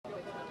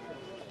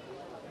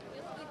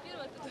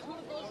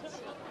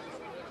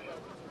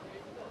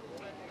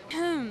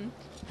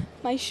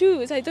My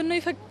shoes. I don't know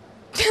if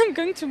I'm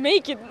going to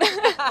make it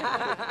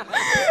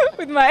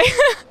with my.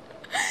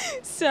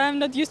 So I'm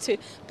not used to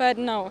it. But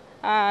no,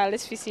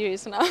 let's be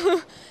serious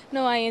now.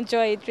 No, I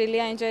enjoyed it really.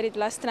 I enjoyed it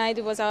last night.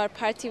 It was our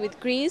party with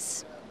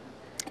Greece,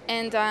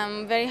 and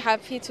I'm very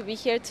happy to be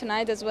here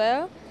tonight as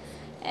well.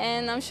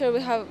 And I'm sure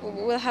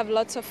we'll have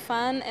lots of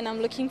fun. And I'm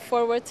looking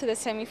forward to the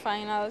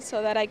semi-final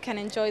so that I can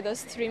enjoy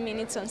those 3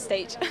 minutes on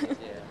stage.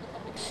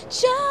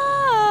 Jump,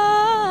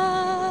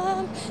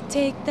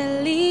 take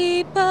the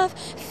leap of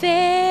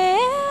faith.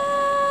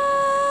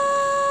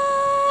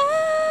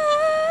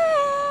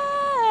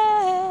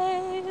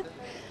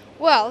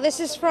 Well, this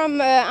is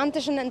from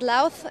Andersen and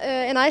Louth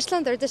in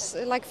Iceland. They're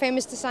like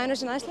famous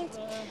designers in Iceland.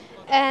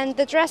 And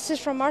the dress is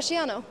from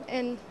Marciano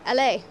in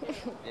LA.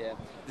 Yeah.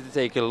 Did it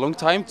take a long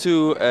time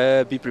to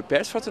be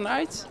prepared for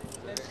tonight?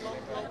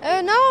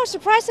 No,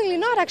 surprisingly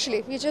not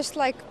actually. You just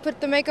like put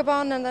the makeup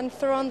on and then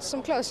throw on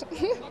some clothes.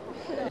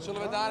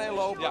 Zullen we daarheen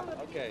lopen? Ja.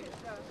 Oké.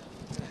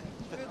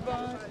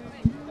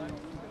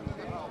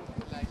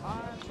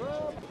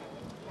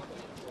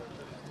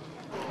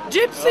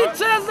 Gypsy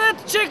CZ,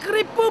 Czech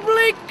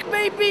Republic,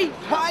 baby!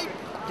 Hi!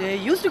 They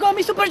used to call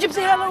me Super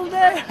Gypsy, hello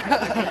there!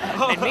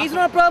 It means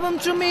no problem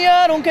to me,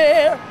 I don't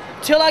care.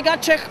 Till I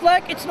got Czech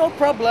flag, it's no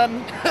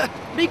problem.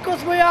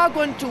 Because we are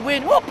going to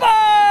win. Whoopa!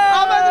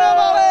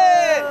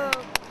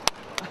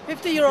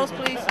 50 euros,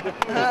 please.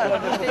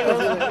 50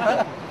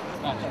 euros.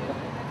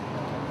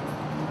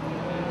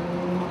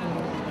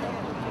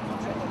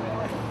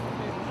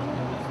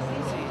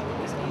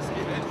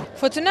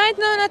 For tonight,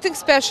 no, nothing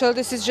special.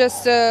 This is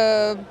just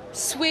a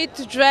sweet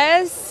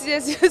dress.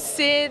 As you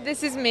see,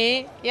 this is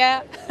me.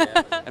 Yeah.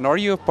 And are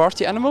you a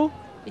party animal?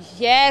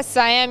 Yes,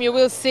 I am. You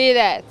will see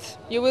that.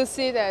 You will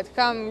see that.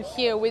 Come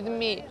here with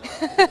me.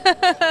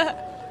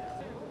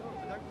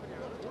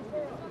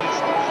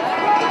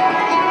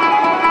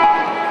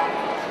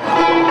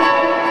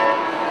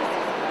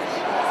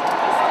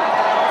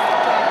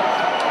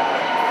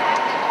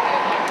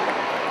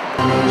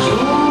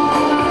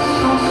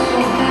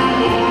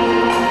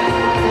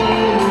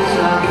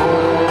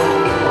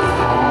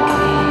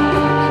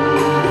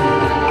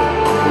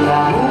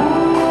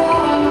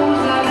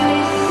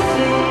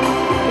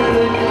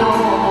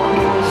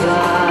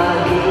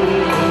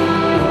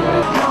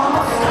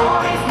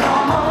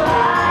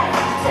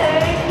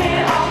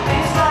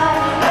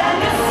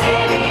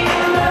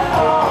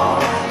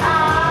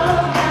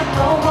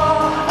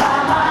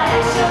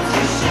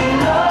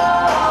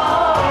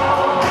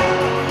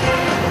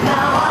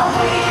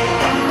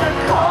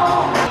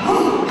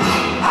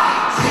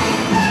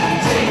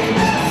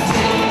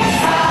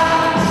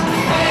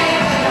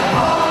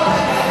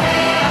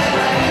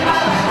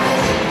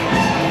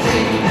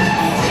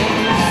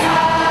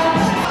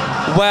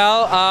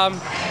 Well,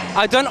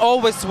 I don't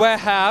always wear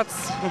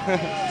hats.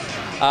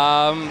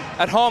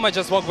 At home I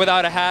just walk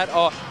without a hat,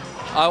 or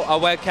I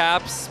wear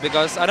caps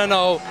because I don't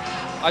know,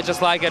 I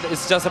just like it.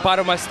 It's just a part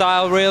of my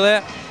style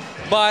really.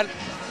 But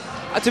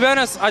to be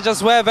honest, I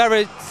just wear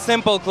very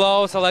simple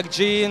clothes. I like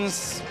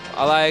jeans,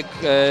 I like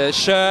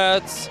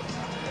shirts,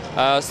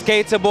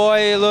 skater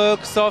boy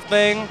look, sort of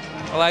thing.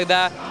 I like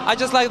that. I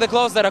just like the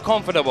clothes that are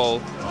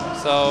comfortable.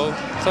 So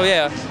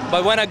yeah.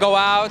 But when I go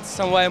out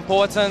somewhere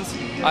important,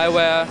 I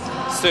wear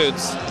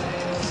suits.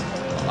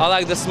 I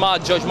like the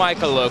smart George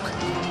Michael look.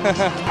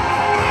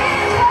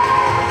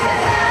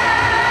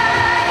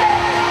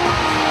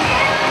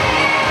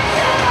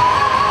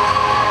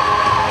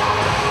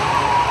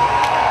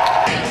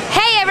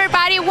 Hey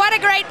everybody, what a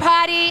great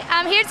party.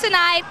 I'm here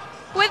tonight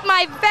with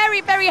my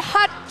very, very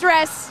hot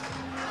dress.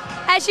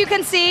 As you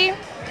can see,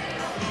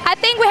 I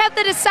think we have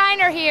the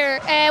designer here.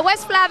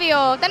 Where's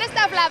Flavio? ¿Dónde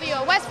está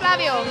Flavio? Where's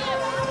Flavio?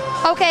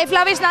 Okay,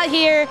 Flavio's not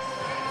here.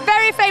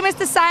 Very famous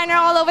designer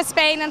all over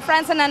Spain and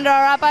France and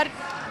Andorra, but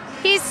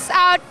he's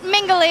out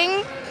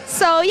mingling.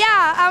 So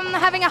yeah, I'm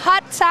having a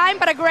hot time,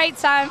 but a great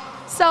time.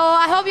 So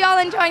I hope you all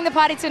enjoying the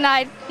party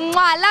tonight.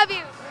 Mwah, love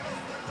you.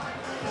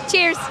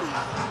 Cheers.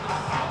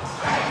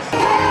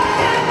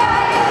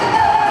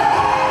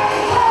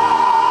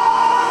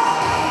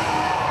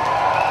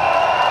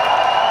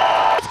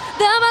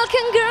 The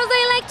Balkan girls,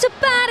 they like to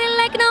party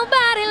like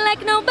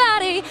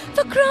nobody.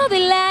 For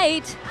Crowley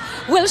light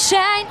will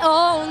shine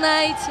all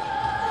night.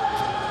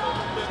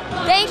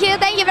 Thank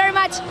you very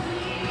much.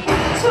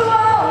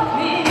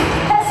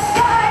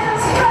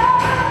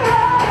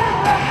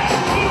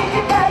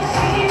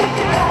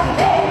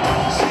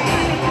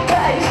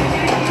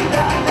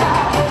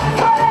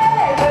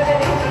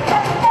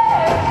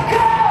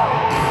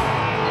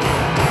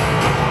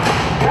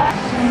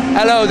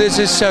 Hello, this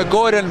is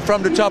Gordon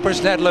from the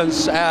Toppers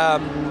Netherlands.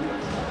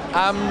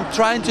 I'm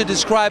trying to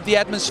describe the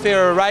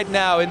atmosphere right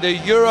now in the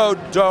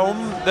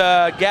Eurodome,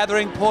 the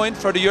gathering point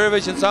for the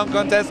Eurovision Song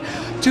Contest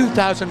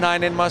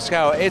 2009 in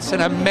Moscow. It's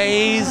an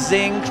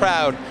amazing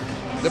crowd.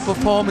 The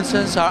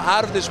performances are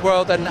out of this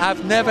world, and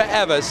I've never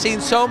ever seen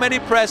so many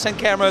press and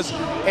cameras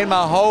in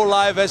my whole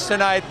life as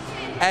tonight.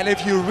 And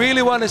if you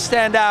really want to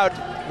stand out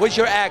with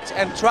your act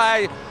and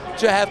try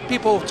to have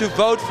people to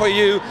vote for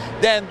you,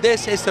 then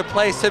this is the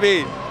place to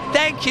be.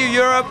 Thank you,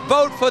 Europe.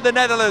 Vote for the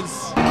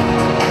Netherlands.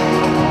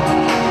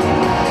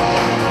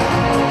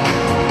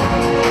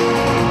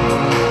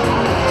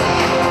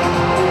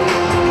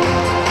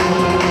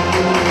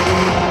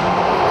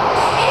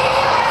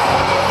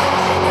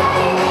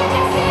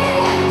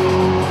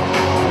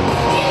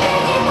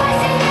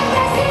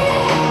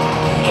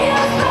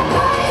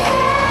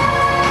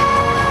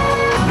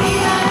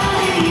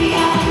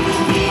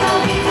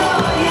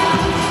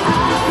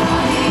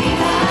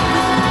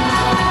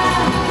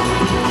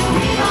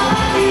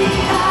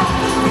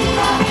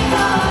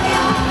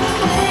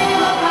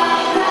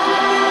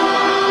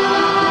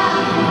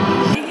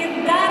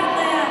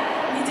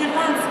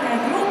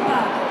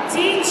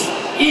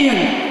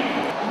 Ian.